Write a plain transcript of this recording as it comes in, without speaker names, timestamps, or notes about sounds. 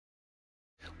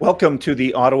Welcome to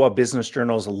the Ottawa Business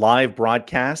Journal's live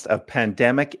broadcast of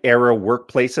pandemic-era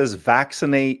workplaces,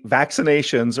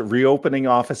 vaccinations, reopening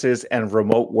offices, and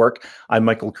remote work. I'm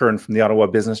Michael Kern from the Ottawa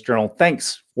Business Journal.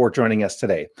 Thanks for joining us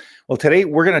today. Well, today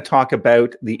we're going to talk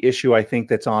about the issue I think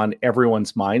that's on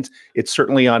everyone's minds. It's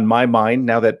certainly on my mind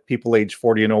now that people age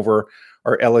 40 and over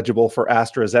are eligible for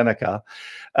AstraZeneca.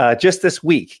 Just this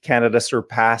week, Canada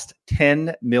surpassed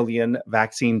 10 million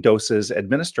vaccine doses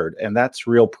administered, and that's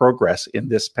real progress in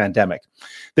this pandemic.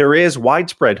 There is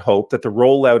widespread hope that the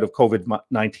rollout of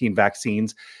COVID-19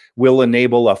 vaccines will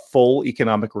enable a full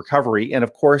economic recovery and,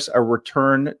 of course, a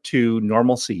return to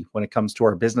normalcy when it comes to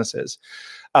our businesses.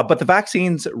 But the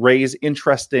vaccines raise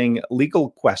interesting legal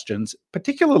questions,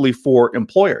 particularly for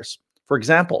employers. For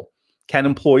example, can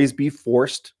employees be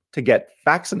forced to get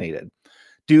vaccinated?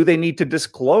 Do they need to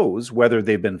disclose whether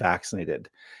they've been vaccinated?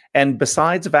 And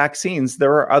besides vaccines,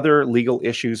 there are other legal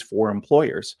issues for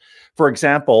employers. For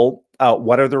example,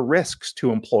 what are the risks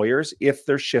to employers if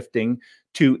they're shifting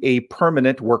to a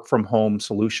permanent work from home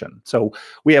solution? So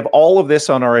we have all of this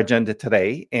on our agenda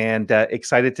today and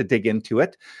excited to dig into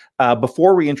it.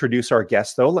 Before we introduce our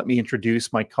guest, though, let me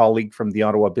introduce my colleague from the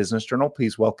Ottawa Business Journal.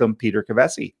 Please welcome Peter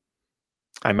Kovessy.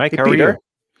 Hi, Mike. Hey, how Peter. are you?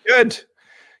 Good.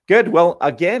 Good. Well,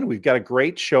 again, we've got a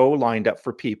great show lined up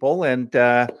for people. And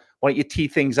why don't you tee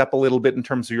things up a little bit in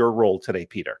terms of your role today,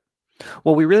 Peter?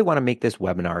 Well, we really want to make this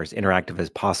webinar as interactive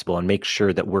as possible and make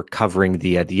sure that we're covering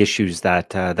the issues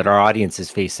that our audience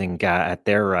is facing at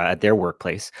their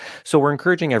workplace. So we're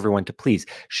encouraging everyone to please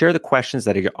share the questions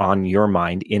that are on your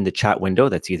mind in the chat window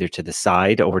that's either to the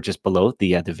side or just below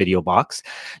the video box.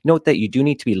 Note that you do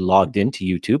need to be logged into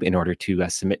YouTube in order to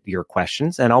submit your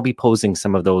questions, and I'll be posing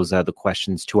some of those the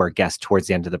questions to our guests towards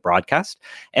the end of the broadcast.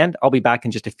 And I'll be back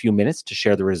in just a few minutes to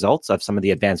share the results of some of the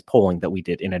advanced polling that we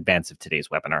did in advance of today's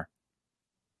webinar.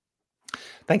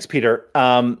 Thanks, Peter.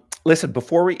 Listen,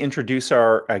 before we introduce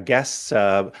our guests,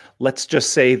 let's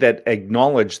just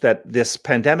acknowledge that this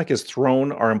pandemic has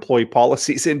thrown our employee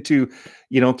policies into,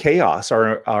 chaos.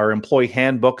 Our employee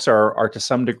handbooks are to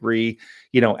some degree,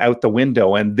 out the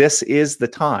window. And this is the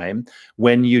time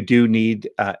when you do need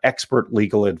expert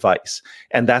legal advice.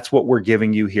 And that's what we're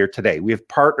giving you here today. We have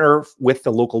partnered with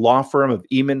the local law firm of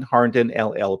Eamon Harnden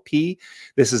LLP.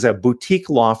 This is a boutique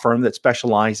law firm that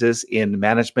specializes in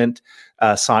management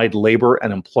side labor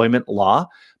and employment law.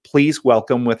 Please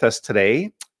welcome with us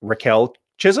today, Raquel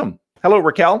Chisholm. Hello,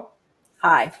 Raquel.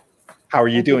 Hi. How are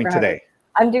you doing today?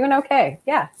 I'm doing okay.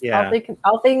 Yeah.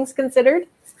 All things considered.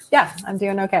 Yeah, I'm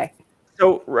doing okay.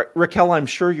 So, Raquel, I'm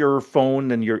sure your phone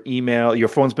and your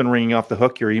phone's been ringing off the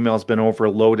hook. Your email's been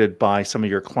overloaded by some of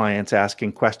your clients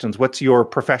asking questions. What's your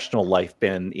professional life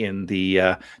been in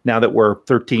the now that we're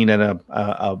 13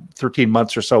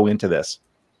 months or so into this?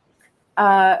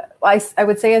 I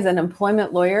would say as an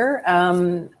employment lawyer,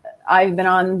 I've been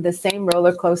on the same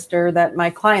roller coaster that my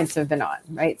clients have been on,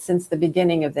 right, since the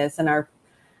beginning of this. And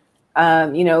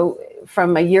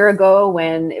from a year ago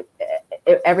when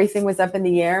everything was up in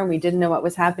the air and we didn't know what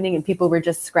was happening and people were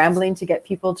just scrambling to get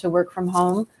people to work from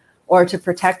home or to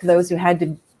protect those who had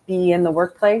to be in the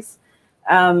workplace.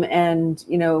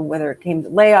 Whether it came to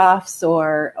layoffs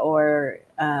or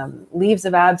leaves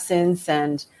of absence.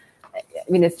 And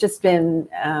it's just been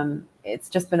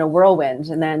a whirlwind.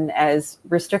 And then as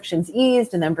restrictions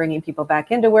eased and then bringing people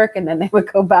back into work and then they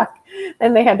would go back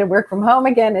and they had to work from home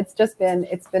again. It's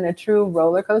been a true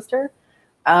roller coaster.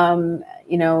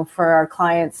 For our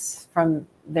clients from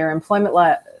their employment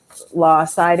law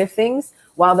side of things,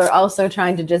 while they're also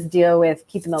trying to just deal with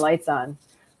keeping the lights on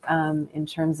in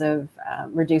terms of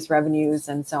reduced revenues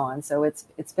and so on. So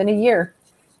it's been a year.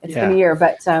 Been a year,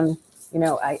 but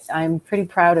I'm pretty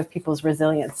proud of people's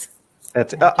resilience.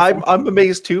 I'm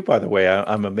amazed too, by the way.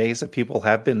 I'm amazed that people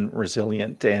have been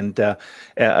resilient. And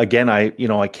again,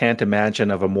 I can't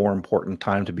imagine of a more important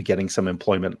time to be getting some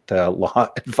employment law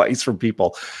advice from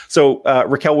people. So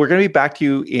Raquel, we're going to be back to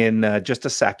you in just a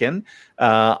second.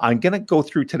 I'm going to go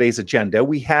through today's agenda.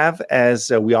 We have,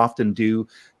 as we often do,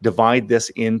 divide this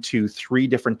into 3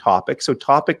 different topics. So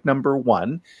topic number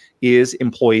 1 is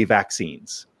employee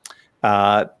vaccines.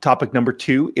 Topic number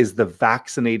 2 is the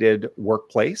vaccinated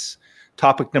workplace.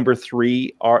 Topic number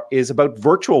 3 is about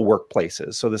virtual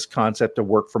workplaces. So this concept of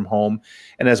work from home.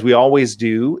 And as we always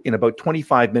do, in about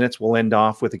 25 minutes, we'll end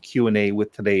off with a Q&A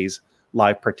with today's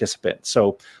live participants.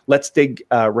 So let's dig,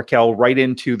 Raquel, right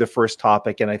into the first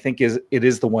topic. And I think it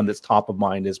is the one that's top of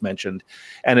mind, as mentioned.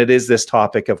 And it is this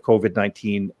topic of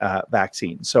COVID-19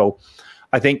 vaccine. So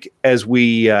I think as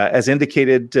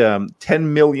indicated,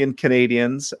 10 million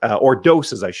Canadians, or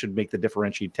doses, I should make the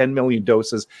differentiate, 10 million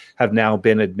doses have now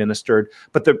been administered.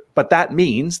 But that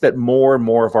means that more and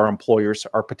more of our employers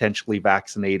are potentially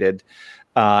vaccinated.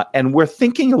 And we're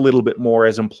thinking a little bit more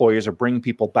as employers are bringing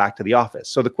people back to the office.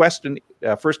 So the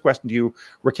first question to you,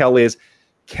 Raquel, is,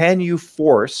 can you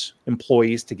force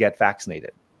employees to get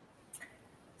vaccinated?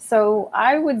 So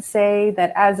I would say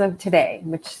that as of today,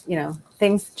 which,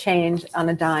 things change on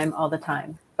a dime all the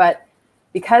time, but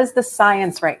because the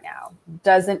science right now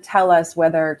doesn't tell us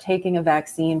whether taking a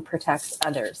vaccine protects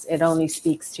others, it only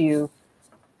speaks to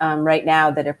right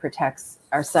now that it protects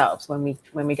ourselves when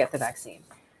we get the vaccine.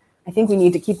 I think we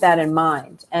need to keep that in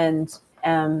mind. And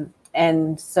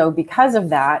so because of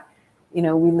that,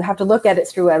 we have to look at it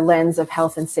through a lens of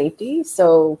health and safety.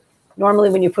 So normally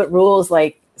when you put rules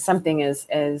like something is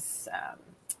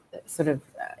sort of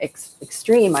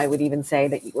extreme, I would even say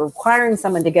that you're requiring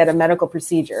someone to get a medical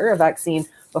procedure, a vaccine,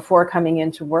 before coming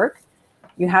into work,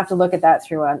 you have to look at that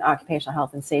through an occupational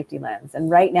health and safety lens. And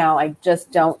right now, I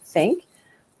just don't think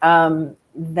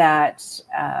that,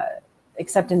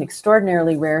 except in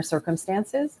extraordinarily rare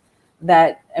circumstances,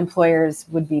 that employers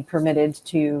would be permitted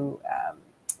to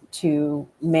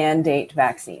mandate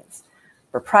vaccines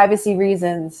for privacy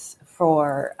reasons,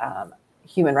 for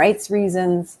human rights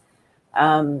reasons.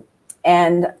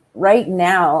 And right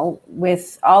now,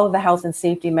 with all of the health and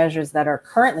safety measures that are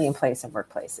currently in place in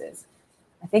workplaces,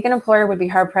 I think an employer would be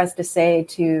hard pressed to say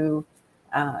to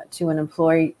an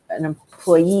employee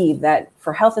that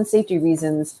for health and safety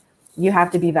reasons, you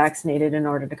have to be vaccinated in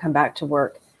order to come back to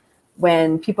work,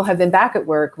 when people have been back at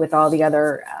work with all the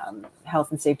other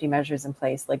health and safety measures in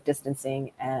place, like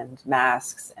distancing and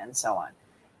masks and so on.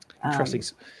 Interesting.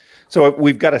 So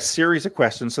we've got a series of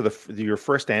questions. So your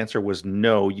first answer was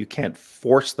no, you can't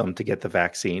force them to get the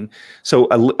vaccine. So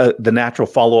the natural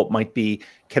follow-up might be,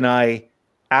 can I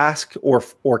ask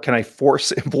or can I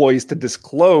force employees to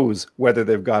disclose whether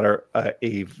they've got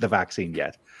the vaccine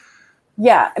yet?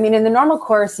 Yeah, I mean, in the normal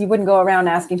course, you wouldn't go around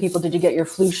asking people, did you get your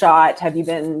flu shot?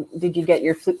 Did you get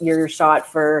your shot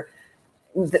for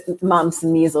the mumps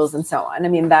and measles and so on? I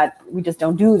mean, that we just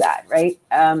don't do that, right?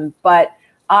 But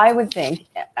I would think,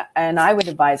 and I would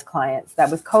advise clients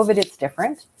that with COVID, it's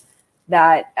different,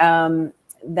 that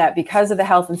because of the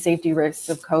health and safety risks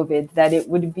of COVID, that it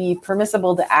would be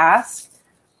permissible to ask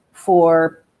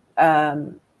for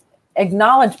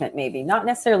acknowledgement, maybe not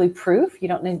necessarily proof. You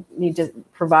don't need to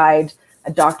provide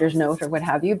a doctor's note or what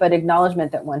have you, but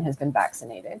acknowledgement that one has been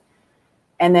vaccinated.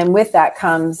 And then with that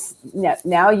comes,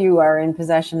 now you are in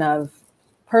possession of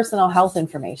personal health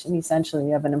information,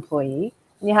 essentially, of an employee,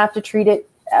 and you have to treat it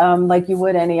like you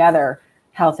would any other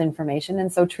health information.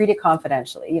 And so treat it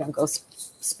confidentially. You don't go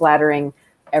splattering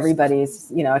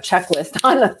everybody's, a checklist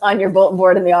on your bulletin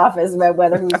board in the office about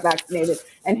whether who's vaccinated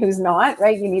and who's not,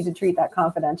 right? You need to treat that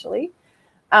confidentially.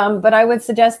 But I would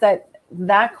suggest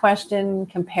that question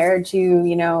compared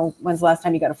to, when's the last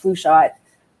time you got a flu shot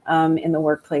in the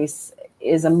workplace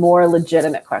is a more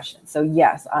legitimate question. So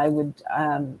yes, I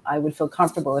would feel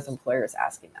comfortable with employers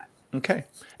asking that. Okay.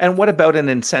 And what about an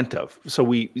incentive?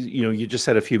 So you just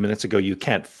said a few minutes ago, you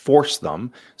can't force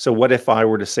them. So what if I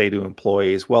were to say to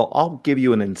employees, well, I'll give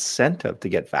you an incentive to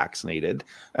get vaccinated?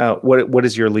 What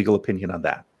is your legal opinion on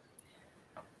that?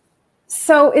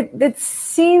 So it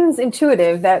seems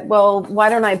intuitive that, well, why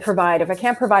don't I if I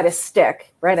can't provide a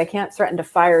stick, right? I can't threaten to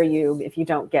fire you if you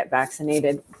don't get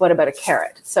vaccinated. What about a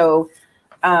carrot? So,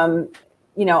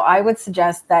 I would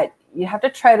suggest that you have to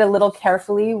tread a little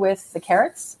carefully with the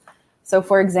carrots. So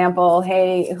for example,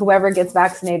 hey, whoever gets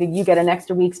vaccinated, you get an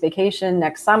extra week's vacation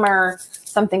next summer,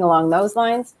 something along those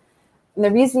lines. And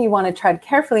the reason you want to tread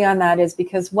carefully on that is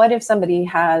because what if somebody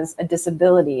has a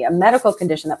disability, a medical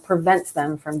condition that prevents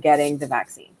them from getting the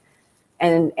vaccine?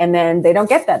 And then they don't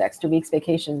get that extra week's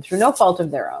vacation through no fault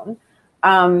of their own.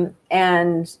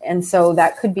 And so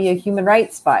that could be a human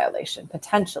rights violation,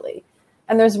 potentially.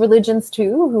 And there's religions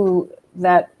too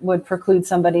that would preclude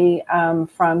somebody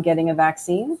from getting a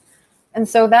vaccine. And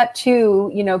so that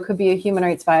too, could be a human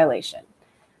rights violation.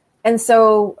 And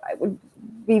so I would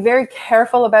be very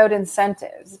careful about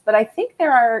incentives, but I think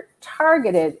there are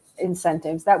targeted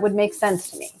incentives that would make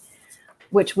sense to me,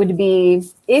 which would be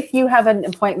if you have an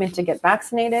appointment to get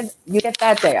vaccinated, you get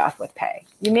that day off with pay.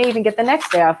 You may even get the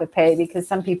next day off with pay because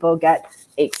some people get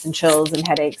aches and chills and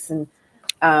headaches. And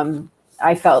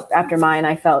I felt after mine,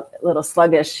 I felt a little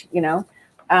sluggish,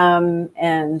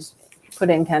 and put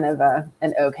in kind of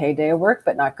an okay day of work,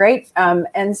 but not great.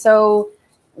 And so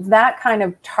that kind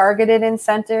of targeted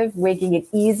incentive, making it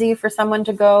easy for someone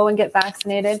to go and get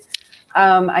vaccinated,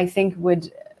 I think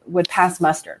would would pass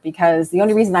muster, because the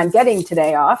only reason I'm getting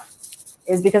today off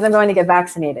is because I'm going to get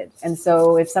vaccinated. And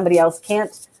so if somebody else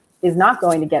is not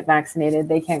going to get vaccinated,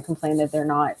 they can't complain that they're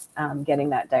not getting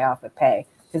that day off with pay,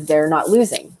 because they're not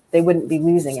losing. They wouldn't be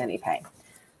losing any pay.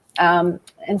 And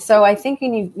so I think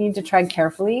you need to tread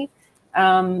carefully.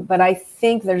 But I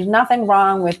think there's nothing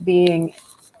wrong with being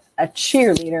a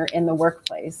cheerleader in the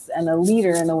workplace and a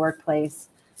leader in the workplace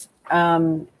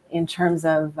in terms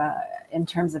of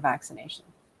vaccination.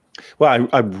 Well,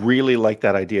 I really like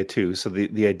that idea too. So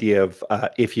the idea of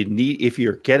if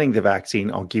you're getting the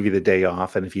vaccine, I'll give you the day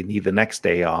off, and if you need the next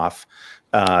day off,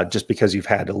 just because you've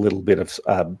had a little bit of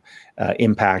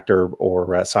impact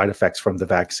or side effects from the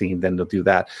vaccine, then they'll do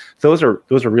that. Those are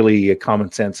really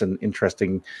common sense and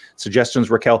interesting suggestions,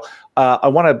 Raquel. I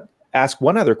want to ask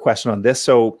one other question on this.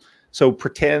 So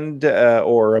pretend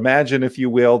or imagine, if you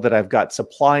will, that I've got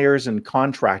suppliers and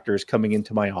contractors coming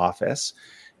into my office.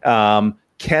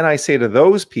 Can I say to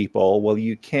those people, well,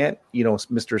 you can't,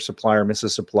 Mr. Supplier,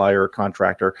 Mrs. Supplier, or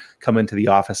contractor, come into the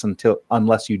office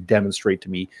unless you demonstrate to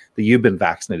me that you've been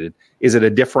vaccinated? Is it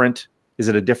a different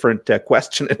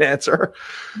question and answer?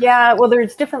 Yeah, well,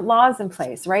 there's different laws in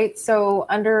place, right? So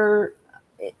under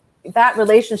that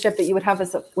relationship that you would have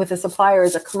with a supplier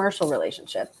is a commercial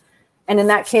relationship. And in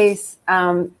that case,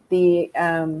 the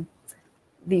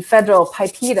federal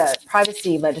PIPEDA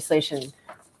privacy legislation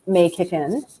may kick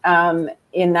in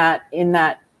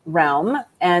that realm.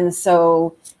 And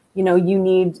so,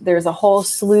 there's a whole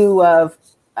slew of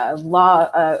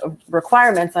law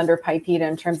requirements under PIPEDA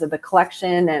in terms of the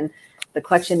collection, and the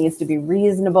collection needs to be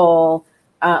reasonable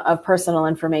of personal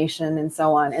information and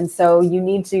so on. And so you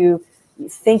need to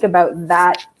think about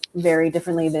that very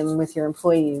differently than with your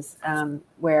employees,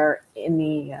 where in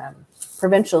the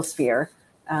provincial sphere,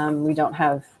 we don't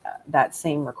have that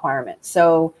same requirement.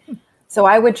 So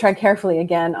I would tread carefully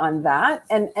again on that.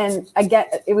 And again,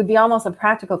 it would be almost a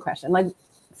practical question. Like,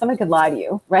 somebody could lie to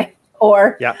you, right?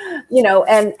 Or,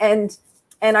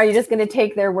 and are you just going to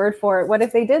take their word for it? What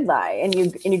if they did lie and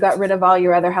you got rid of all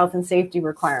your other health and safety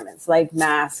requirements, like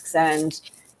masks and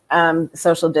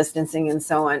social distancing and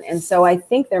so on? And so I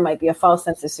think there might be a false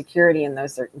sense of security in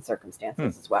those certain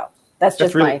circumstances as well. That's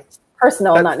just my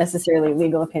personal, not necessarily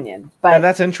legal opinion. And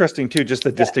that's interesting too, just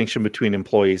the distinction between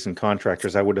employees and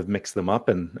contractors. I would have mixed them up,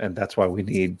 and that's why we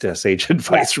need sage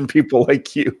advice from people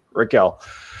like you, Raquel.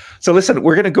 So listen,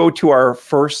 we're going to go to our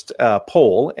first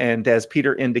poll. And as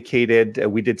Peter indicated,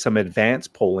 we did some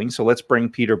advanced polling. So let's bring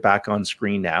Peter back on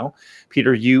screen now.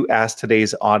 Peter, you asked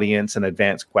today's audience an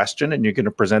advanced question, and you're going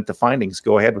to present the findings.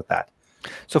 Go ahead with that.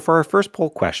 So for our first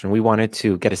poll question, we wanted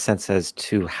to get a sense as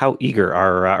to how eager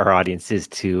our audience is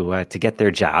to get their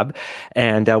jab.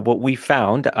 And what we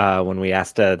found when we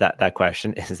asked that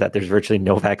question is that there's virtually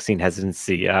no vaccine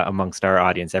hesitancy amongst our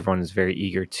audience. Everyone is very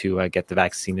eager to get the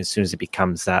vaccine as soon as it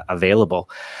becomes available.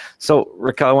 So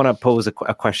Raquel, I want to pose a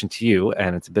question to you,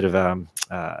 and it's a bit of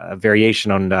a variation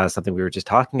on something we were just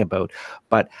talking about.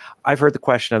 But I've heard the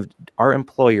question of, are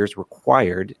employers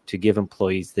required to give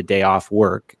employees the day off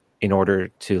work in order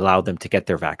to allow them to get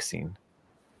their vaccine?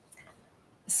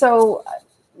 So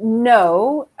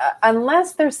no,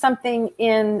 unless there's something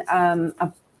in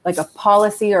like a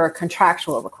policy or a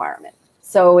contractual requirement.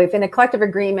 So if in a collective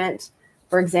agreement,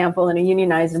 for example, in a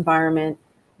unionized environment,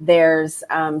 there's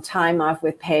time off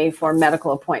with pay for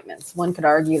medical appointments. One could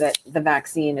argue that the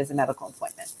vaccine is a medical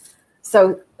appointment.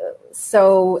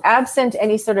 So absent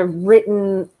any sort of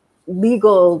written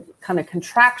legal kind of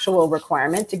contractual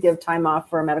requirement to give time off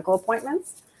for medical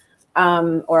appointments,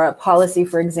 or a policy,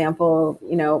 for example,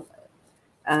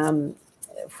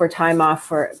 for time off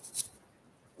for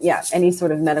any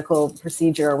sort of medical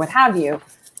procedure or what have you.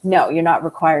 No, you're not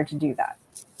required to do that.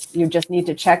 You just need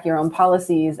to check your own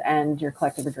policies and your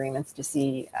collective agreements to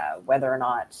see whether or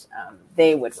not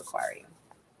they would require you.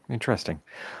 Interesting.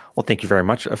 Well, thank you very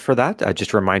much for that.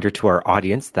 Just a reminder to our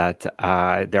audience that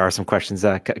there are some questions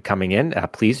coming in.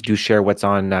 Please do share what's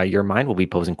on your mind. We'll be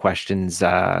posing questions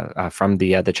from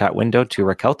the chat window to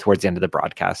Raquel towards the end of the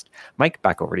broadcast. Mike,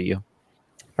 back over to you.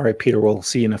 All right, Peter, we'll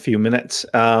see you in a few minutes.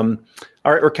 All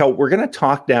right, Raquel, we're going to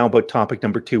talk now about topic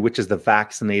number 2, which is the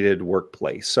vaccinated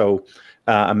workplace. So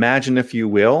imagine, if you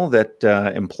will, that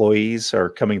employees are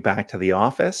coming back to the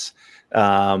office.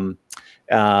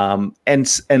 And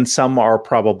some are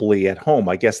probably at home.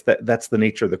 I guess that's the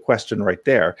nature of the question right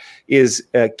there. Is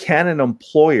can an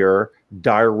employer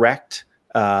direct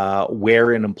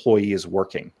where an employee is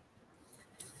working?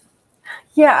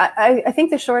 Yeah, I think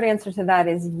the short answer to that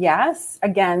is yes.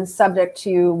 Again, subject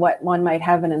to what one might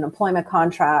have in an employment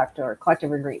contract or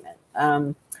collective agreement.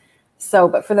 So,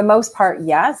 but for the most part,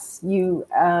 yes,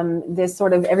 this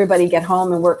sort of everybody get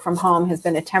home and work from home has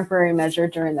been a temporary measure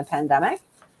during the pandemic.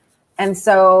 And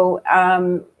so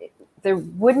there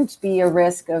wouldn't be a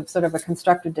risk of sort of a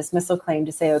constructive dismissal claim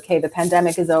to say, okay, the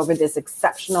pandemic is over, this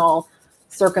exceptional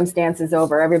circumstance is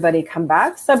over, everybody come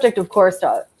back, subject, of course,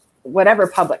 to whatever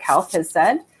public health has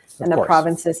said and the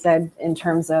province has said in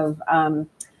terms of the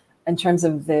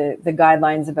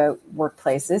guidelines about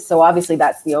workplaces. So obviously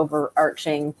that's the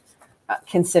overarching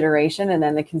consideration, and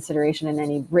then the consideration in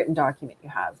any written document you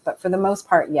have. But for the most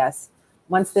part, yes,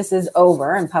 once this is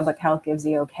over and public health gives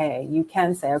the okay, you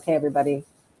can say, okay, everybody,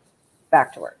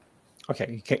 back to work.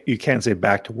 Okay, you can say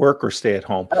back to work or stay at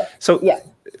home. So yeah,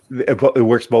 it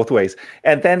works both ways.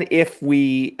 And then if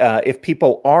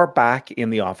people are back in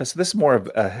the office, this is more of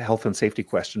a health and safety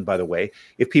question, by the way.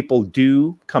 If people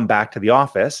do come back to the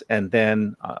office and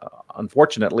then,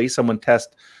 unfortunately, someone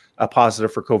tests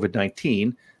positive for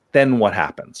COVID-19, then what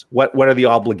happens? What are the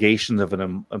obligations of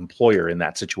an employer in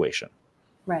that situation?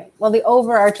 Right. Well, the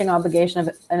overarching obligation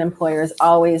of an employer is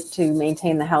always to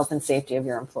maintain the health and safety of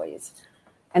your employees.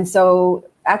 And so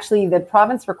actually the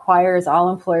province requires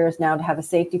all employers now to have a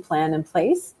safety plan in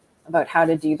place about how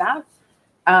to do that.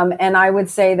 And I would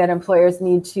say that employers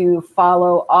need to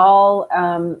follow all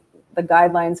the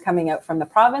guidelines coming out from the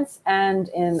province, and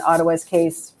in Ottawa's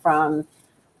case from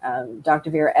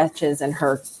Dr. Vera Etches and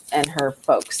her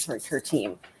folks, her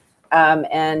team,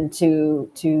 and to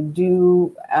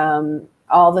do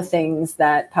all the things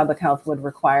that public health would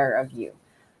require of you.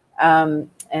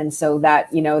 And so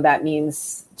that, that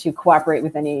means to cooperate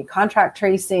with any contract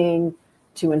tracing,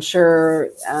 to ensure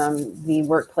the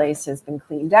workplace has been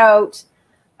cleaned out,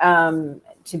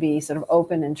 to be sort of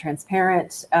open and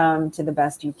transparent to the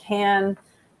best you can.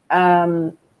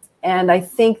 And I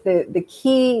think the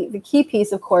key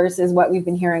piece, of course, is what we've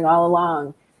been hearing all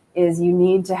along, is you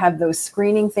need to have those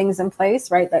screening things in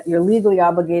place, right? That you're legally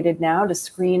obligated now to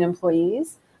screen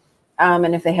employees.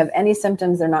 And if they have any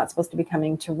symptoms, they're not supposed to be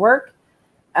coming to work.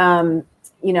 And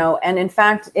in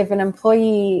fact, if an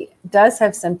employee does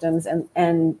have symptoms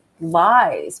and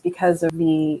lies because of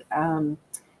in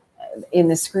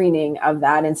the screening of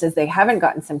that and says they haven't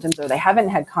gotten symptoms or they haven't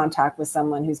had contact with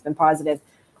someone who's been positive,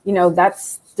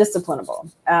 that's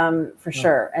disciplinable for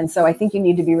sure. And so I think you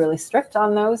need to be really strict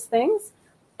on those things.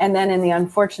 And then in the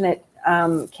unfortunate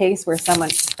case where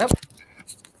someone,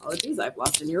 apologies, I've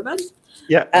lost an earbud.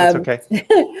 Yeah, that's okay.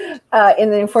 In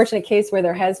the unfortunate case where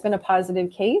there has been a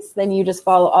positive case, then you just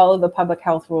follow all of the public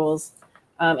health rules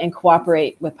and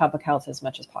cooperate with public health as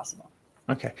much as possible.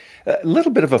 Okay. A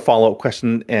little bit of a follow-up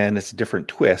question, and it's a different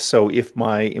twist. So if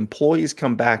my employees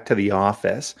come back to the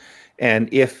office, and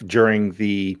if during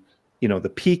the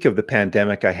peak of the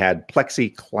pandemic, I had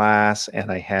plexiglass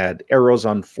and I had arrows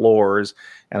on floors,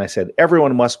 and I said,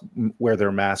 everyone must wear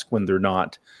their mask when they're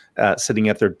not sitting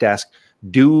at their desk.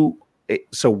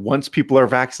 So once people are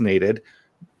vaccinated,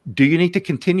 do you need to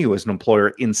continue as an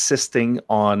employer insisting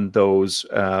on those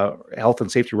health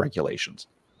and safety regulations?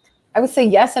 I would say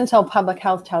yes, until public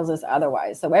health tells us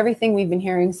otherwise. So everything we've been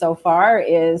hearing so far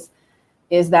is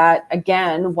that,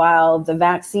 again, while the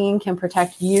vaccine can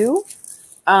protect you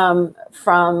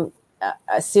from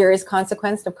a serious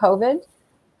consequence of COVID,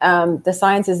 the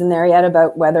science isn't there yet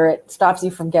about whether it stops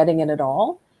you from getting it at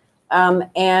all.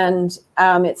 And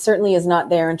it certainly is not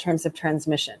there in terms of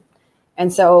transmission.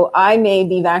 And so I may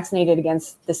be vaccinated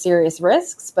against the serious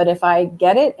risks, but if I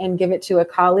get it and give it to a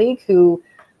colleague who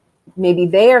maybe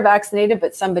they are vaccinated,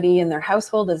 but somebody in their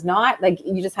household is not,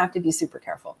 you just have to be super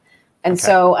careful. And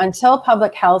so until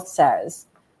public health says,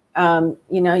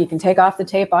 you can take off the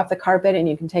tape off the carpet and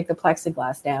you can take the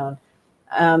plexiglass down,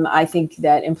 I think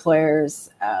that employers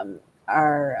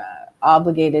are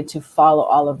obligated to follow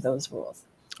all of those rules.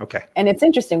 Okay. And it's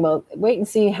interesting. Well, wait and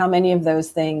see how many of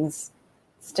those things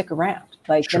stick around.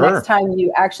 The next time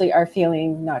you actually are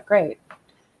feeling not great,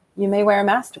 you may wear a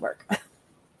mask to work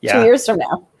 2 years from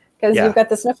now because you've got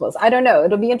the sniffles. I don't know.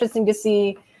 It'll be interesting to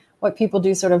see what people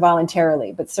do sort of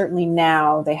voluntarily, but certainly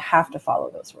now they have to follow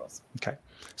those rules. Okay.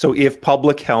 So if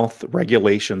public health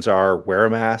regulations are wear a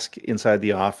mask inside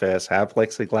the office, have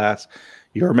plexiglass,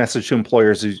 your message to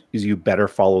employers is you better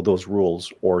follow those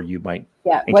rules or you might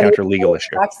encounter legal issues.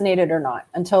 Vaccinated or not,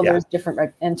 until there's different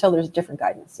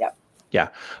guidance. Yeah. Yeah.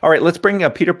 All right. Let's bring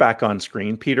Peter back on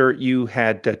screen. Peter, you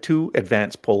had two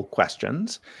advanced poll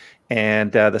questions,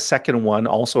 and the second one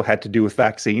also had to do with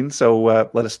vaccines. So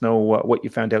let us know what you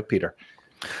found out, Peter.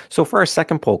 So for our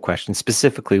second poll question,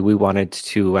 specifically, we wanted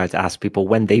to ask people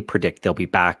when they predict they'll be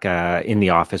back in the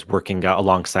office working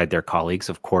alongside their colleagues.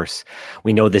 Of course,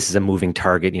 we know this is a moving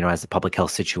target, as the public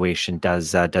health situation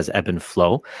does ebb and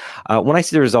flow. When I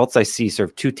see the results, I see sort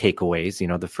of two takeaways.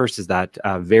 The first is that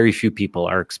very few people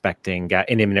are expecting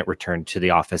an imminent return to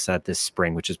the office this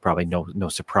spring, which is probably no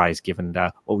surprise given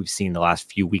what we've seen the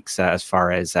last few weeks as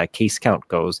far as case count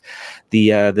goes.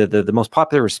 The most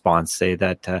popular response say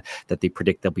that they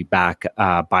predict they'll be back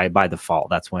by the fall.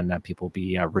 That's when people will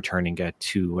be returning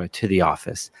to the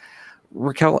office.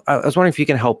 Raquel, I was wondering if you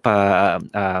can help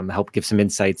give some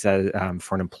insights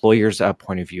for an employer's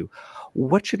point of view.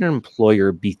 What should an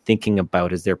employer be thinking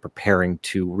about as they're preparing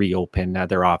to reopen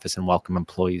their office and welcome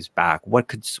employees back?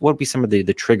 What would be some of the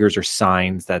triggers or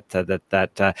signs that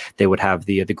they would have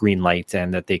the green light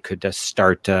and that they could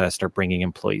start bringing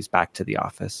employees back to the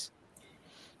office?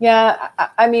 Yeah,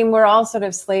 I mean, we're all sort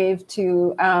of slave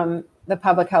to the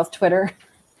public health Twitter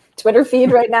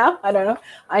feed right now. I don't know.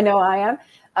 I know I am.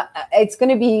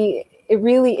 It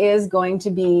really is going to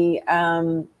be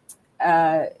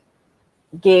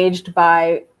gauged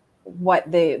by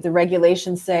what the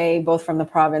regulations say, both from the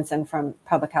province and from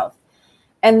public health.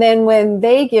 And then when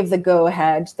they give the go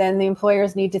ahead, then the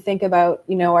employers need to think about,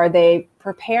 are they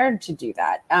prepared to do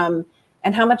that?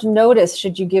 And how much notice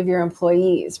should you give your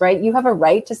employees, right? You have a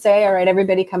right to say, all right,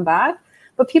 everybody come back,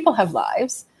 but people have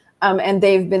lives and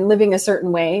they've been living a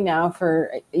certain way now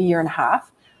for a year and a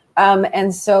half.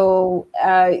 And so,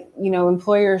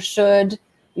 employers should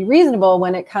be reasonable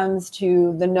when it comes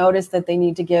to the notice that they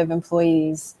need to give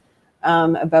employees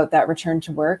about that return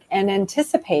to work, and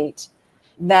anticipate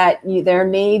that there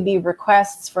may be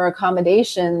requests for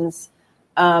accommodations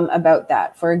about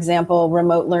that. For example,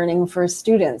 remote learning for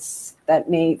students,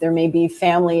 there may be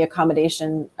family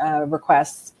accommodation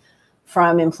requests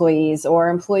from employees, or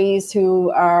employees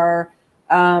who are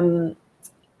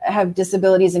have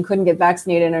disabilities and couldn't get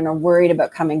vaccinated and are worried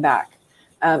about coming back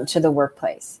to the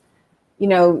workplace.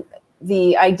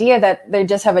 The idea that they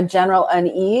just have a general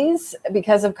unease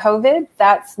because of COVID,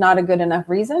 that's not a good enough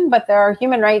reason, but there are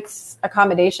human rights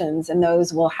accommodations, and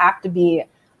those will have to be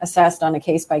assessed on a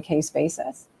case-by-case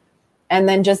basis. And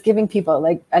then just giving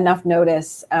people enough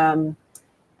notice.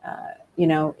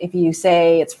 If you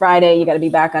say it's Friday, you got to be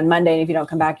back on Monday, and if you don't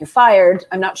come back, you're fired.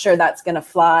 I'm not sure that's going to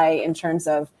fly in terms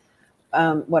of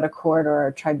what a court or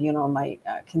a tribunal might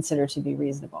consider to be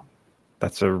reasonable.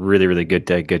 That's a really, really good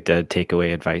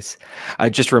takeaway advice.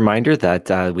 Just a reminder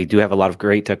that we do have a lot of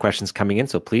great questions coming in,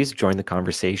 so please join the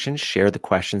conversation. Share the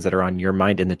questions that are on your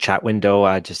mind in the chat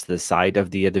window just to the side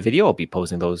of the video. I'll be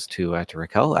posing those to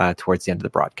Raquel towards the end of the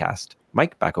broadcast.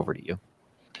 Mike, back over to you.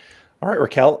 All right,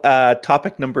 Raquel.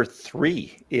 Topic number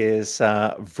 3 is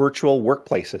virtual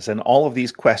workplaces, and all of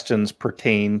these questions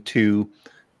pertain to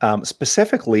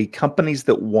specifically companies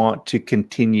that want to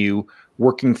continue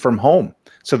working from home.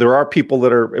 So there are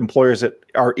employers that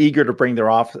are eager to bring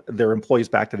their employees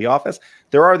back to the office.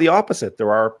 There are the opposite.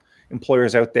 There are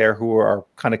employers out there who are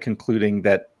kind of concluding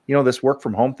that, this work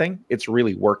from home thing, it's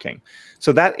really working.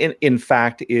 So that in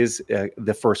fact is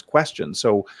the first question.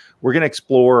 So we're going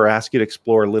to ask you to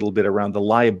explore a little bit around the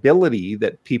liability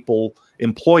that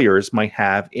employers might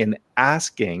have in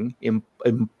asking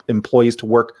employees to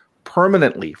work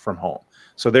permanently from home.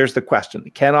 So there's the question.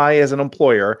 Can I, as an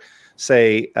employer,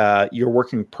 say you're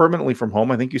working permanently from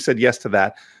home? I think you said yes to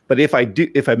that. But if I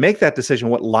make that decision,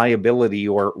 what liability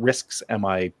or risks am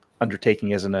I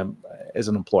undertaking as an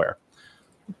employer?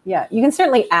 Yeah, you can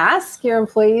certainly ask your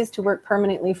employees to work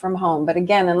permanently from home. But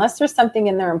again, unless there's something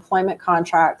in their employment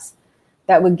contracts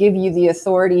that would give you the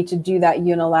authority to do that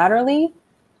unilaterally,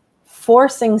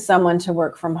 forcing someone to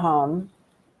work from home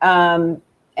and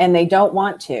they don't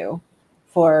want to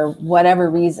for whatever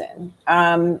reason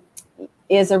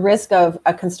is a risk of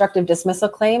a constructive dismissal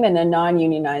claim in a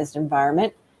non-unionized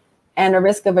environment and a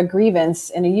risk of a grievance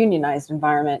in a unionized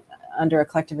environment under a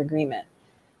collective agreement.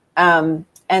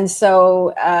 And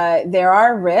so there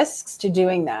are risks to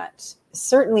doing that.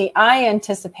 Certainly, I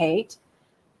anticipate,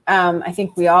 I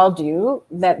think we all do,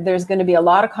 that there's going to be a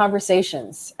lot of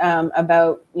conversations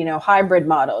about, hybrid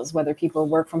models, whether people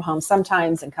work from home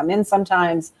sometimes and come in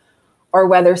sometimes, or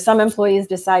whether some employees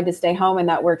decide to stay home and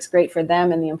that works great for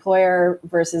them and the employer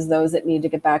versus those that need to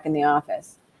get back in the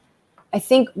office. I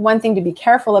think one thing to be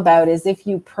careful about is if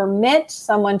you permit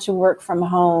someone to work from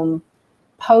home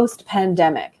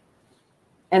post-pandemic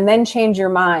and then change your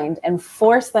mind and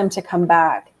force them to come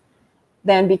back,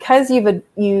 then because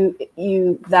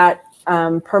that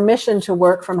permission to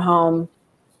work from home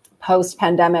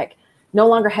post-pandemic no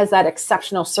longer has that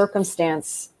exceptional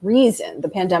circumstance reason, the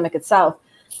pandemic itself,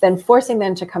 then forcing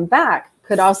them to come back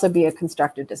could also be a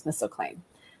constructive dismissal claim.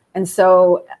 And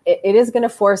so it is going to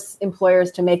force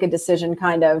employers to make a decision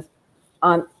kind of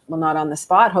on, well, not on the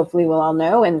spot, hopefully we'll all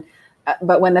know. And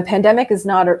but when the pandemic is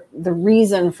not the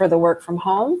reason for the work from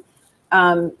home,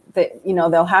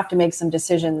 they'll have to make some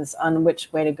decisions on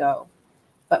which way to go.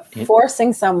 But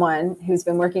forcing someone who's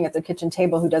been working at the kitchen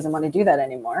table who doesn't want to do that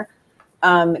anymore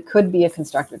could be a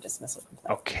constructive dismissal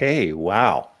complaint. Okay,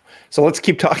 wow. So let's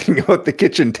keep talking about the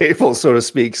kitchen table, so to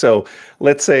speak. So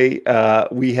let's say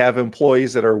we have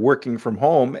employees that are working from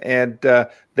home and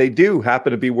they do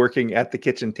happen to be working at the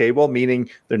kitchen table, meaning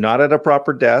they're not at a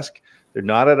proper desk, they're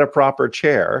not at a proper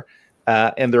chair,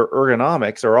 and their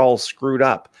ergonomics are all screwed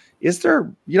up. Is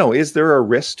there a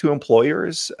risk to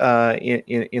employers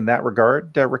in that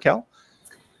regard, Raquel?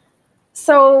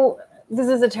 So this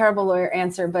is a terrible lawyer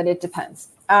answer, but it depends.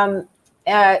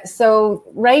 So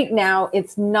right now,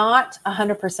 it's not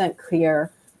 100%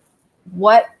 clear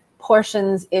what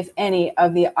portions, if any,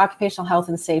 of the Occupational Health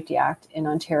and Safety Act in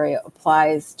Ontario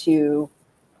applies to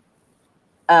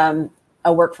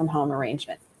a work from home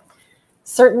arrangement.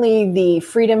 Certainly, the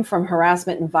freedom from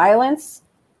harassment and violence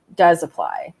does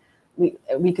apply.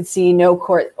 We could see no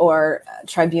court or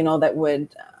tribunal that would,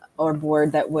 or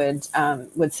board that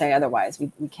would say otherwise.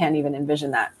 We can't even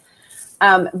envision that.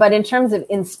 But in terms of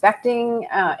inspecting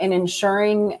and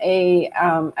ensuring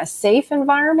a safe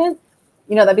environment,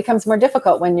 that becomes more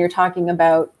difficult when you're talking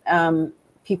about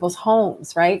people's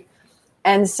homes, right?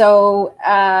 And so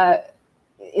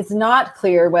it's not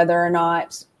clear whether or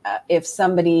not if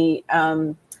somebody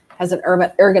has an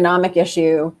ergonomic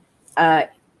issue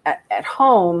at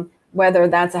home, whether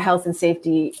that's a health and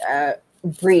safety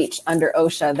breach under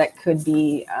OSHA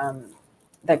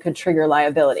that could trigger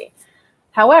liability.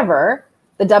 However,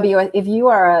 if you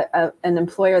are an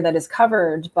employer that is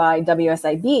covered by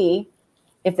WSIB,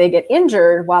 if they get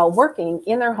injured while working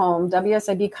in their home,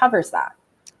 WSIB covers that.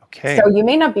 Okay. So you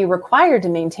may not be required to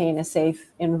maintain a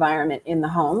safe environment in the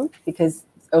home because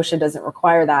OSHA doesn't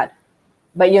require that,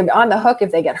 but you're on the hook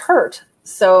if they get hurt.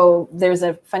 So there's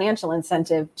a financial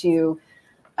incentive to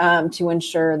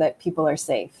ensure that people are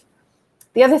safe.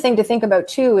 The other thing to think about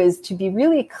too is to be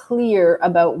really clear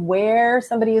about where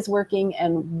somebody is working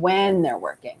and when they're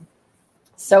working.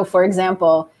 So for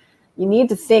example, you need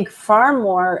to think far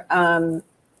more than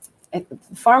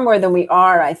we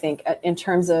are, I think, in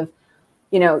terms of,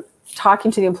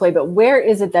 talking to the employee, but where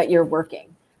is it that you're working?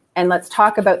 And let's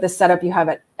talk about the setup you have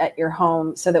at your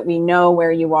home so that we know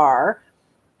where you are.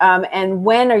 And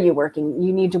when are you working?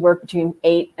 You need to work between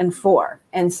 8 and 4.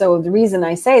 And so the reason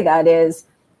I say that is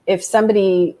if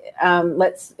somebody,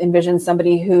 let's envision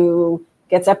somebody who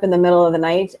gets up in the middle of the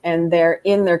night and they're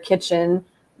in their kitchen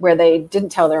where they didn't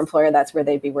tell their employer that's where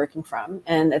they'd be working from.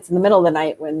 And it's in the middle of the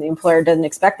night when the employer doesn't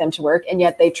expect them to work. And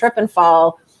yet they trip and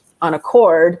fall on a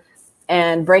cord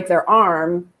and break their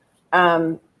arm.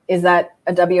 Is that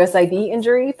a WSIB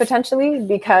injury potentially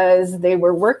because they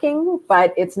were working,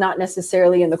 but it's not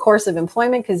necessarily in the course of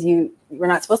employment because you were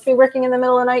not supposed to be working in the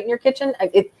middle of the night in your kitchen?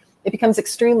 It becomes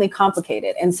extremely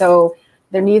complicated. And so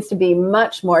there needs to be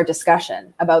much more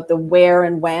discussion about the where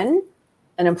and when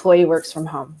an employee works from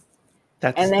home.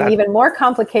 Even more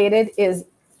complicated is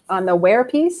on the where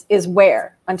piece is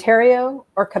where, Ontario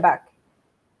or Quebec.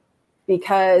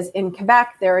 Because in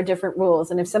Quebec, there are different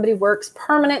rules. And if somebody works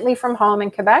permanently from home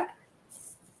in Quebec,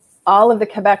 all of the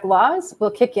Quebec laws will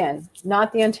kick in,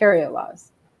 not the Ontario laws.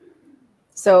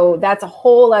 So that's a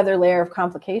whole other layer of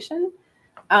complication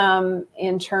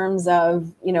in terms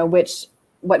of,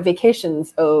 what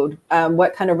vacations owed,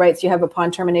 what kind of rights you have upon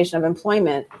termination of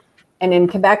employment. And in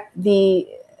Quebec, the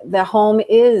home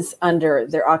is under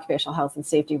their occupational health and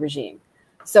safety regime.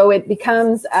 So it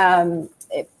becomes,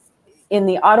 in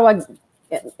the Ottawa,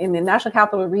 in the National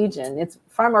Capital Region, it's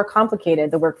far more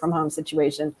complicated, the work from home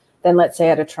situation, than let's say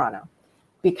at a Toronto,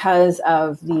 because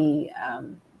of the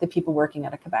people working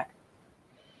out of Quebec.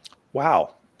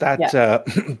 Wow,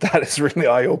 that is really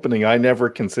eye-opening. I never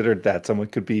considered that someone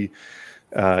could be,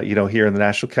 here in the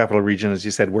National Capital Region, as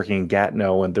you said, working in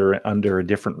Gatineau, and they're under a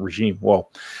different regime. Well,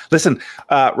 listen,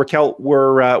 Raquel,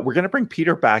 we're going to bring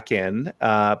Peter back in.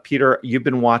 Peter, you've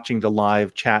been watching the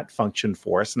live chat function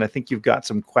for us, and I think you've got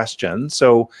some questions.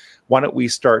 So why don't we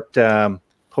start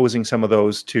posing some of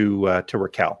those to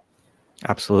Raquel?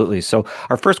 Absolutely. So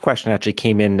our first question actually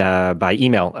came in by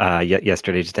email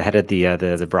yesterday, just ahead of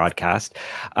the broadcast.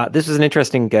 This was an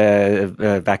interesting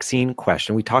vaccine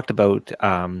question. We talked about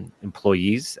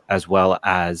employees as well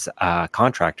as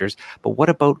contractors, but what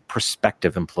about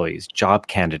prospective employees, job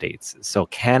candidates? So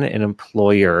can an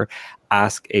employer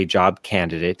ask a job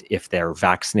candidate if they're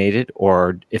vaccinated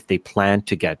or if they plan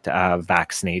to get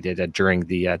vaccinated during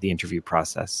the interview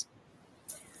process?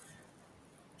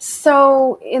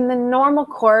 So in the normal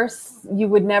course, you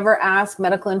would never ask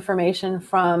medical information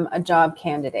from a job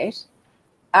candidate.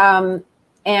 And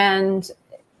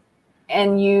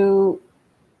you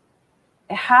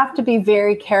have to be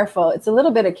very careful. It's a little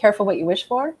bit of careful what you wish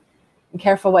for and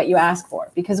careful what you ask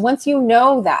for. Because once you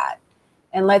know that,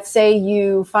 and let's say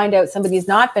you find out somebody's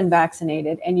not been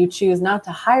vaccinated and you choose not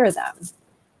to hire them,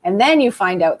 and then you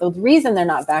find out the reason they're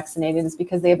not vaccinated is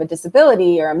because they have a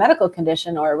disability or a medical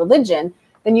condition or a religion,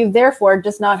 then you've therefore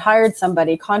just not hired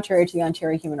somebody contrary to the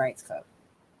Ontario Human Rights Code.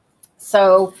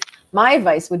 So my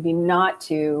advice would be not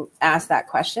to ask that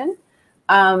question.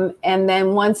 And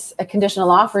then once a conditional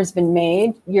offer has been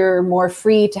made, you're more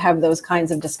free to have those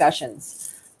kinds of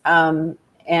discussions.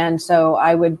 And so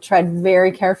I would tread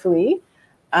very carefully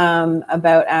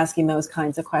about asking those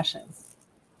kinds of questions.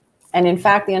 And in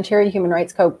fact, the Ontario Human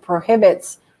Rights Code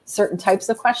prohibits certain types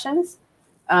of questions,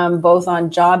 both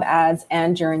on job ads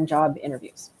and during job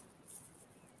interviews.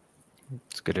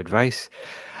 That's good advice.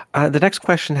 The next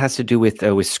question has to do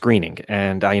with screening,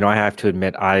 and I have to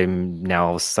admit I'm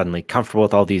now suddenly comfortable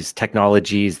with all these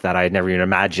technologies that I had never even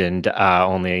imagined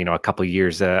only a couple of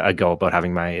years ago about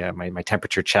having my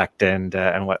temperature checked and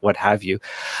what have you.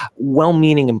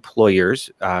 Well-meaning employers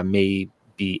may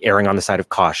be erring on the side of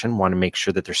caution, want to make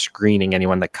sure that they're screening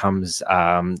anyone that comes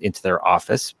into their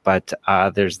office, but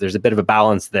there's a bit of a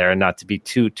balance there and not to be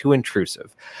too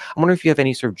intrusive. I wonder if you have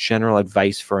any sort of general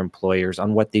advice for employers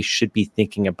on what they should be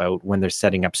thinking about when they're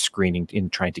setting up screening in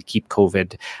trying to keep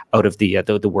COVID out of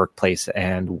the workplace,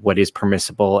 and what is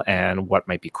permissible and what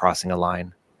might be crossing a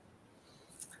line.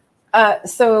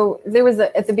 So there was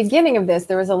at the beginning of this,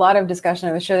 there was a lot of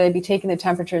discussion of should I be taking the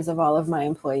temperatures of all of my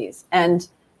employees and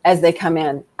as they come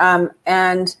in.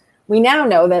 And we now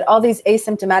know that all these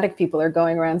asymptomatic people are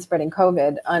going around spreading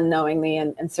COVID unknowingly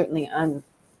and certainly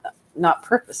not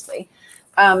purposely.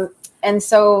 And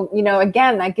so,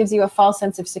 again, that gives you a false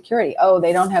sense of security. Oh,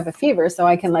 they don't have a fever, so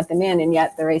I can let them in, and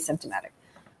yet they're asymptomatic.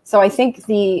 So I think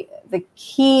the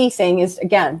key thing is,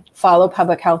 again, follow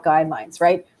public health guidelines,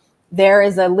 right? There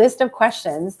is a list of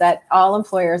questions that all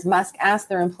employers must ask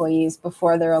their employees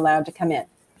before they're allowed to come in.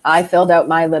 I filled out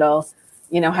my little,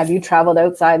 have you traveled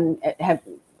outside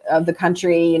of the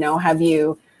country? Have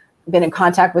you been in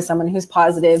contact with someone who's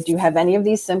positive? Do you have any of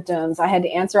these symptoms? I had to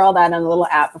answer all that on a little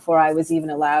app before I was even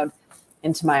allowed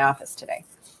into my office today.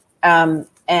 And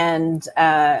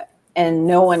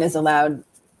no one is allowed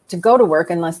to go to work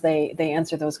unless they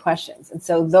answer those questions. And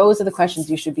so those are the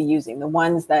questions you should be using, the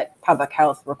ones that public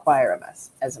health require of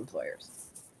us as employers.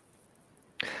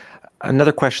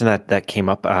 Another question that came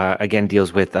up, again,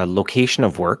 deals with location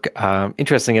of work.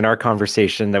 Interesting, in our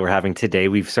conversation that we're having today,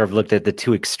 we've sort of looked at the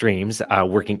two extremes,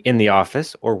 working in the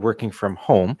office or working from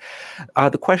home.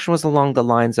 The question was along the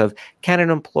lines of, can an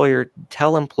employer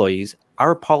tell employees,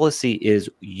 our policy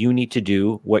is you need to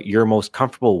do what you're most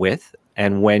comfortable with,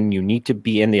 and when you need to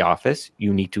be in the office,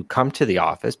 you need to come to the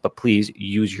office, but please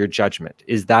use your judgment.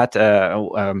 Is that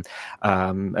an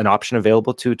option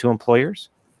available to employers?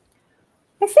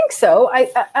 I think so.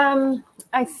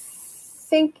 I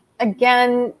think,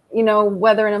 again,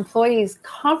 whether an employee is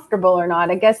comfortable or not,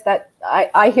 I guess that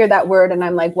I hear that word and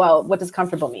I'm like, well, what does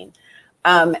comfortable mean?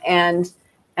 And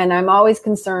I'm always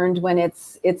concerned when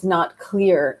it's not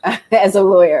clear as a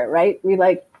lawyer, right? We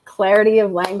like clarity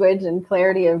of language and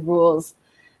clarity of rules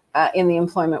in the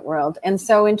employment world. And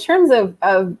so in terms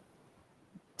of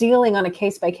dealing on a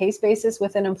case-by-case basis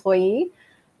with an employee,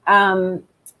 and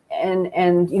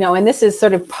this is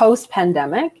sort of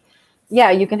post-pandemic, yeah,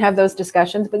 you can have those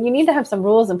discussions, but you need to have some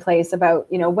rules in place about,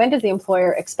 when does the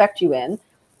employer expect you in?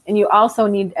 And you also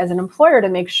need, as an employer, to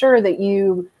make sure that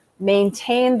you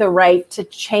maintain the right to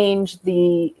change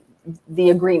the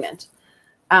agreement,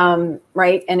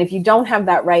 right? And if you don't have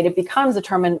that right, it becomes a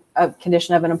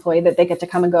condition of an employee that they get to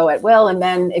come and go at will. And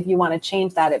then if you want to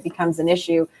change that, it becomes an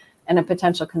issue and a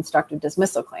potential constructive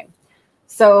dismissal claim.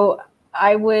 So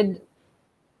I would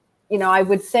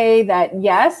say that,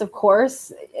 yes, of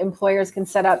course, employers can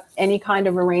set up any kind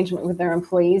of arrangement with their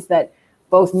employees that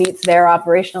both meets their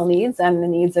operational needs and the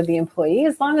needs of the employee,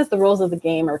 as long as the rules of the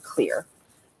game are clear.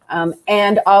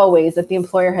 And always that the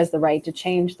employer has the right to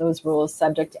change those rules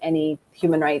subject to any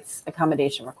human rights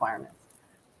accommodation requirements.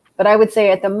 But I would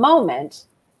say at the moment,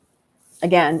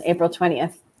 again, April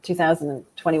 20th,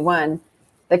 2021,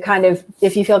 the kind of,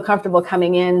 if you feel comfortable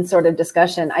coming in sort of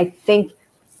discussion, I think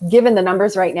given the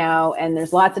numbers right now, and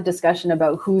there's lots of discussion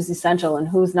about who's essential and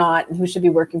who's not, and who should be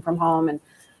working from home and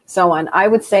so on, I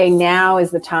would say now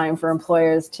is the time for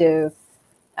employers to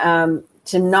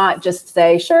not just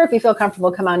say, sure, if you feel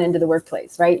comfortable, come on into the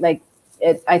workplace, right? Like,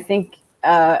 I think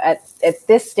at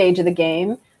this stage of the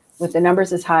game, with the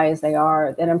numbers as high as they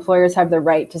are, that employers have the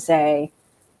right to say,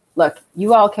 look,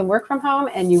 you all can work from home,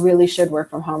 and you really should work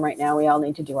from home right now. We all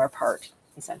need to do our part,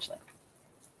 essentially.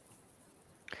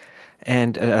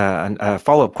 And a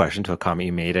follow-up question to a comment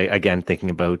you made, again, thinking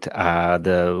about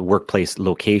the workplace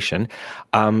location.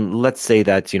 Let's say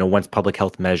that, once public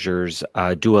health measures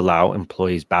do allow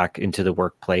employees back into the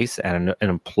workplace, and an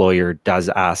employer does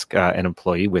ask an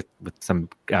employee with some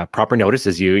proper notice,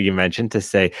 as you mentioned, to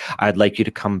say, I'd like you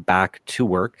to come back to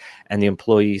work. And the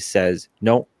employee says,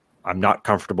 no, I'm not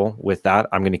comfortable with that.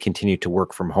 I'm going to continue to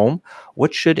work from home.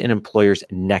 What should an employer's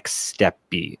next step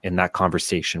be in that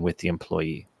conversation with the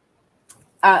employee?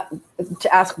 To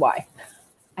ask why.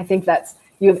 I think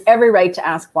you have every right to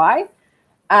ask why.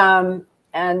 And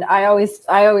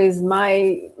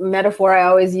my metaphor I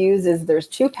always use is there's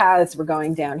two paths we're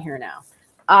going down here now.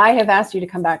 I have asked you to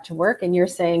come back to work, and you're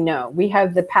saying no. We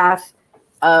have the path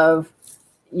of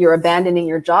you're abandoning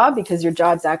your job because your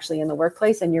job's actually in the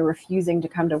workplace and you're refusing to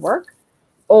come to work.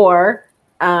 Or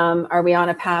are we on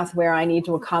a path where I need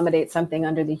to accommodate something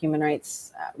under the human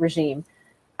rights regime?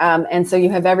 And so you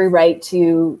have every right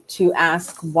to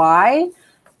ask why.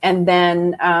 And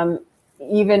then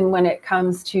even when it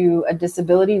comes to a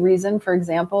disability reason, for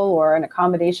example, or an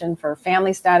accommodation for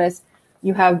family status,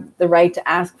 you have the right to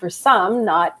ask for some,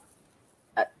 not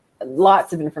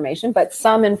lots of information, but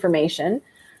some information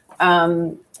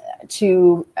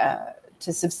to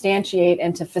substantiate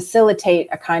and to facilitate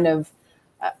a kind of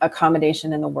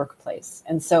accommodation in the workplace.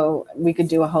 And so we could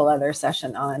do a whole other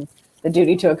session on the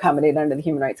duty to accommodate under the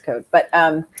Human Rights Code. But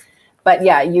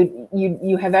yeah,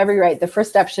 you have every right. The first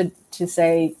step should to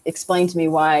say, explain to me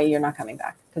why you're not coming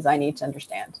back, because I need to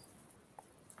understand.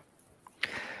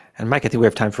 And Mike, I think we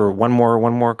have time for one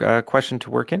more question to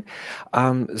work in.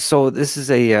 So this is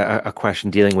a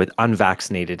question dealing with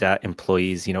unvaccinated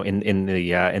employees, in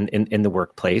the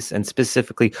workplace, and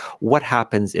specifically, what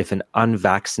happens if an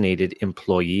unvaccinated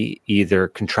employee either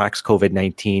contracts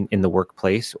COVID-19 in the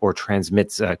workplace or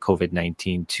transmits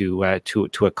COVID-19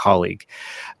 to a colleague?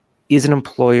 Is an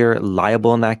employer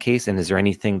liable in that case, and is there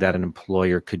anything that an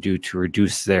employer could do to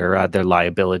reduce their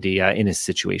liability in a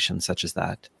situation such as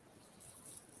that?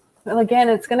 Well, again,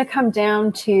 it's going to come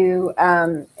down to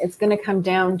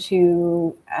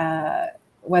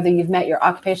whether you've met your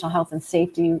occupational health and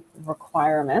safety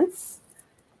requirements.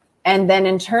 And then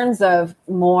in terms of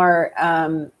more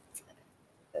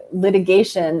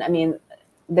litigation, I mean,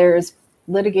 there's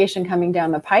litigation coming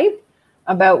down the pipe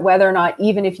about whether or not,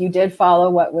 even if you did follow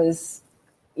what was,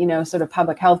 sort of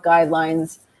public health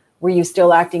guidelines, were you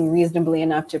still acting reasonably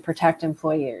enough to protect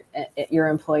your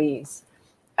employees?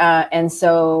 And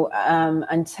so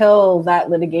until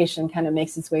that litigation kind of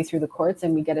makes its way through the courts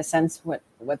and we get a sense what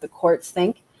the courts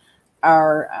think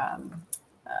are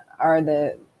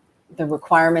the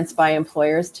requirements by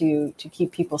employers to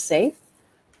keep people safe,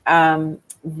 then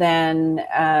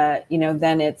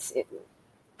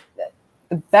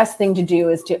the best thing to do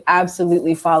is to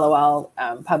absolutely follow all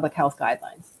public health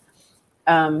guidelines.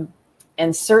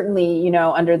 And certainly,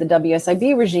 under the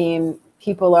WSIB regime,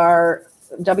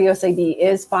 WSIB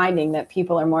is finding that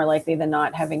people are more likely than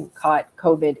not having caught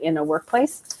COVID in a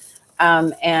workplace,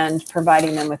 and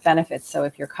providing them with benefits. So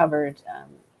if you're covered,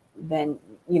 then,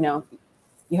 you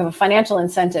have a financial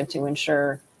incentive to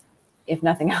ensure, if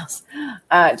nothing else,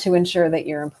 to ensure that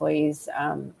your employees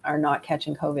are not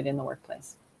catching COVID in the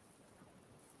workplace.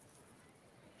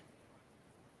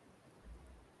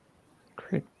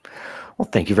 Great. Well,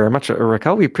 thank you very much,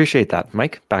 Raquel. We appreciate that.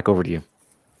 Mike, back over to you.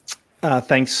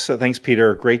 Thanks,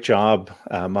 Peter. Great job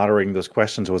moderating those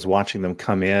questions. I was watching them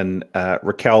come in.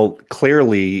 Raquel,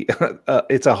 clearly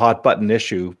it's a hot button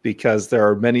issue because there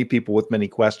are many people with many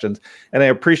questions. And I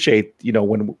appreciate,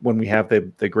 when we have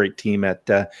the great team at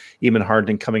Eamon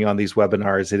Harding coming on these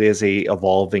webinars, it is a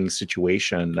evolving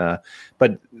situation.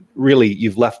 But really,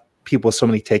 you've left people with so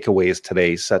many takeaways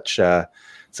today, such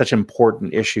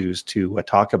important issues to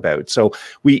talk about. So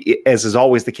we, as is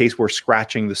always the case, we're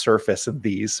scratching the surface of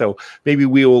these. So maybe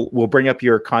we'll bring up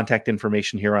your contact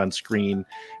information here on screen,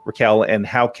 Raquel, and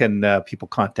how can people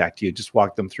contact you? Just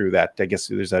walk them through that. I guess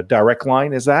there's a direct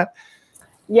line, is that?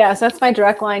 Yeah, so that's my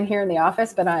direct line here in the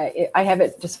office, but I have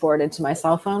it just forwarded to my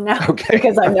cell phone now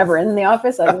because I'm never in the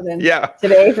office other than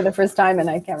today for the first time, and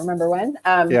I can't remember when.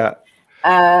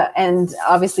 And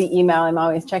obviously email. I'm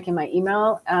always checking my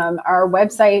email. Our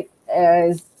website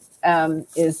is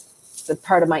the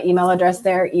part of my email address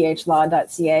there,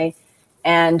 ehlaw.ca,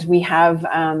 and we have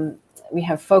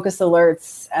focus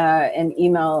alerts and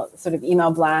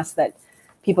email blasts that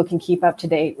people can keep up to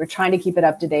date. We're trying to keep it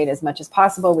up to date as much as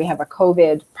possible. We have a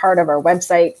COVID part of our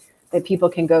website that people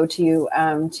can go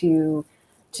to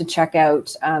check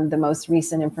out the most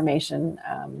recent information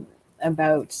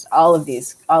about all of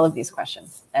these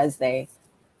questions as they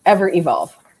ever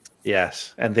evolve.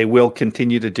 Yes, and they will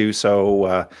continue to do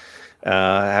so.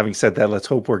 Having said that, let's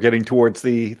hope we're getting towards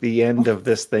the end of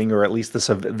this thing, or at least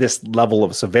this level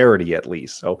of severity, at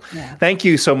least. So Thank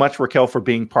you so much, Raquel, for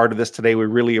being part of this today. We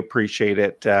really appreciate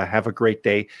it. Have a great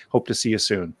day. Hope to see you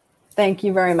soon. Thank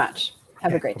you very much.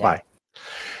 Have a great day.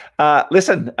 Bye.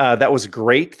 Listen, that was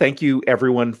great. Thank you,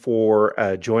 everyone, for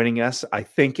joining us. I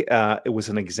think it was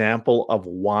an example of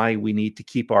why we need to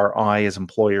keep our eye as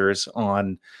employers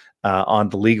on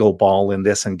the legal ball in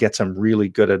this and get some really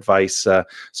good advice.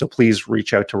 So please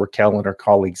reach out to Raquel and her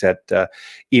colleagues at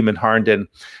Eamon Harnden.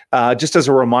 Just as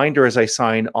a reminder, as I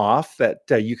sign off, that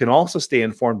you can also stay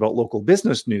informed about local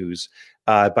business news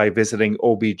by visiting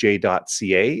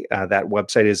obj.ca. That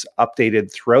website is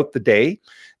updated throughout the day.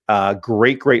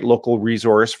 Great local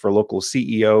resource for local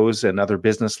CEOs and other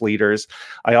business leaders.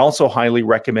 I also highly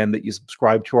recommend that you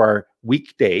subscribe to our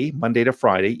weekday, Monday to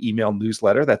Friday, email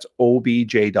newsletter. That's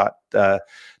obj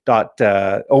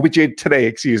today,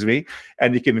 excuse me.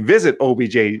 And you can visit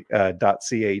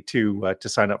obj.ca to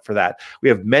sign up for that. We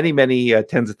have many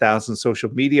tens of thousands social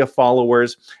media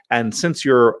followers. And since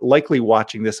you're likely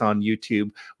watching this on YouTube,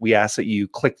 we ask that you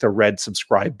click the red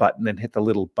subscribe button and hit the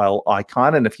little bell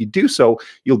icon. And if you do so,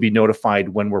 you'll be notified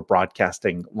when we're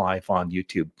broadcasting live on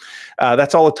YouTube.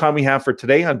 That's all the time we have for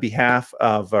today. On behalf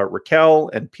of Raquel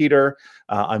and Peter,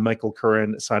 I'm Michael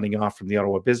Curran signing off from the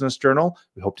Ottawa Business Journal.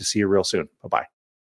 We hope to see you real soon. Bye-bye.